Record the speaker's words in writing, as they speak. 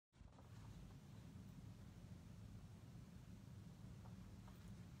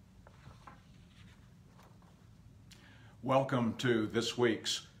Welcome to this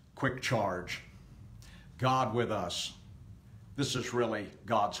week's Quick Charge. God with us. This is really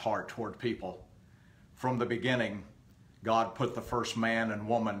God's heart toward people. From the beginning, God put the first man and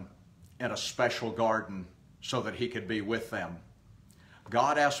woman in a special garden so that he could be with them.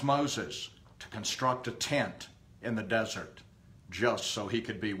 God asked Moses to construct a tent in the desert just so he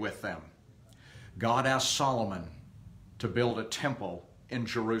could be with them. God asked Solomon to build a temple in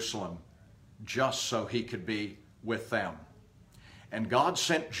Jerusalem just so he could be with them. And God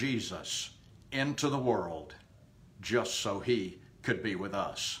sent Jesus into the world just so he could be with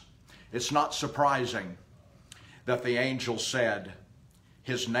us. It's not surprising that the angel said,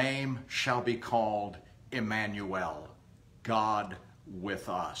 "His name shall be called Emmanuel," God with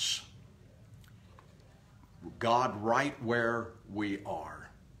us. God right where we are.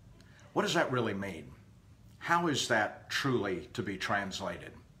 What does that really mean? How is that truly to be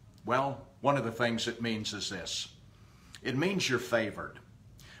translated? Well, one of the things it means is this. It means you're favored.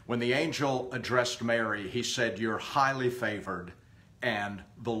 When the angel addressed Mary, he said, "You're highly favored, and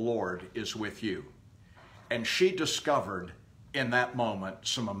the Lord is with you." And she discovered in that moment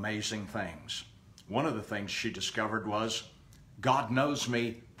some amazing things. One of the things she discovered was, God knows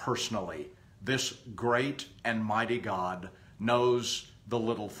me personally. This great and mighty God knows the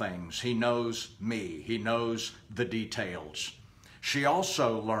little things. He knows me. He knows the details. She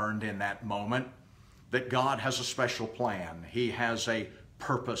also learned in that moment that God has a special plan. He has a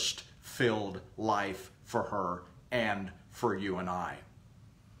purpose-filled life for her and for you and I.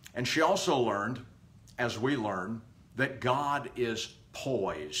 And she also learned, as we learn, that God is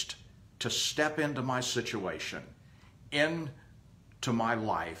poised to step into my situation, into my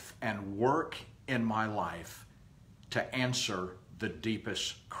life, and work in my life to answer the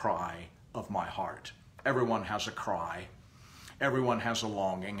deepest cry of my heart. Everyone has a cry. Everyone has a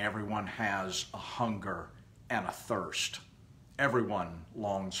longing. Everyone has a hunger and a thirst. Everyone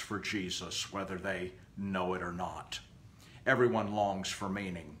longs for Jesus, whether they know it or not. Everyone longs for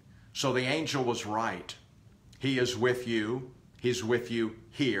meaning. So the angel was right. He is with you. He's with you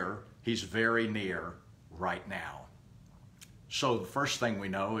here. He's very near right now. So the first thing we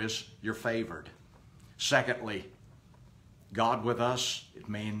know is you're favored. Secondly, God with us, it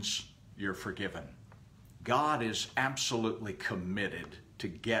means you're forgiven. God is absolutely committed to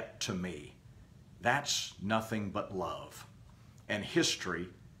get to me. That's nothing but love. And history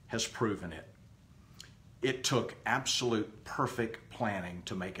has proven it. It took absolute perfect planning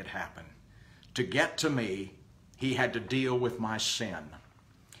to make it happen. To get to me, he had to deal with my sin.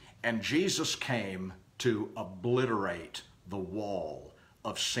 And Jesus came to obliterate the wall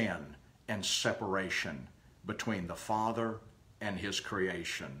of sin and separation between the Father and his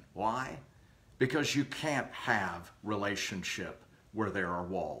creation. Why? Because you can't have relationship where there are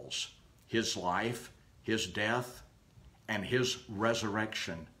walls. His life, his death, and his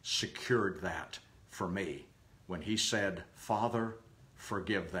resurrection secured that for me. When he said, "Father,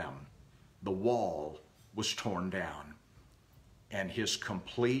 forgive them," the wall was torn down, and his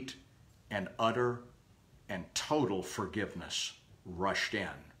complete and utter and total forgiveness rushed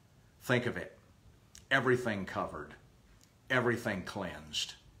in. Think of it. Everything covered, everything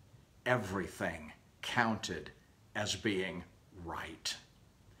cleansed, everything counted as being right.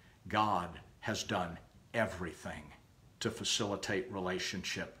 God has done everything to facilitate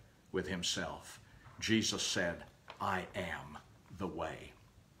relationship with himself. Jesus said, "I am the way."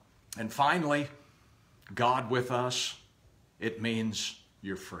 And finally, God with us, it means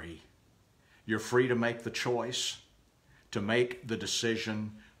you're free. You're free to make the choice, to make the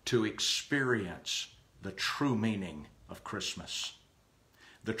decision, to experience the true meaning of Christmas.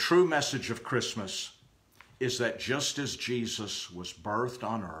 The true message of Christmas is that just as Jesus was birthed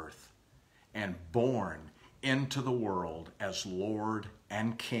on earth and born into the world as Lord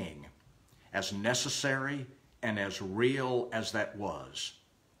and King, as necessary and as real as that was,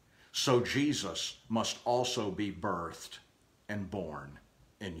 so Jesus must also be birthed and born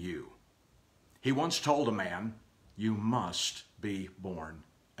in you. He once told a man, "You must be born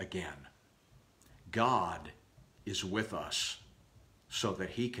again." God is with us so that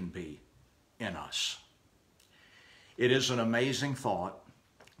he can be in us. It is an amazing thought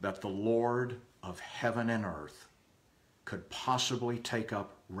that the Lord of heaven and earth could possibly take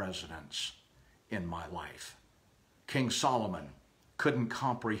up residence in my life. King Solomon couldn't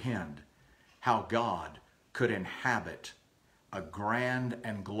comprehend how God could inhabit a grand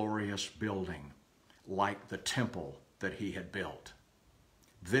and glorious building like the temple that he had built.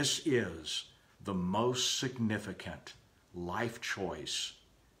 This is the most significant life choice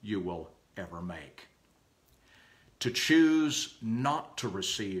you will ever make. To choose not to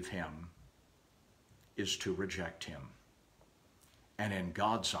receive him is to reject him. And in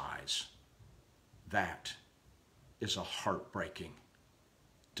God's eyes, that is a heartbreaking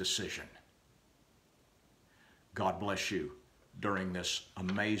decision. God bless you during this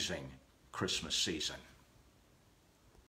amazing Christmas season.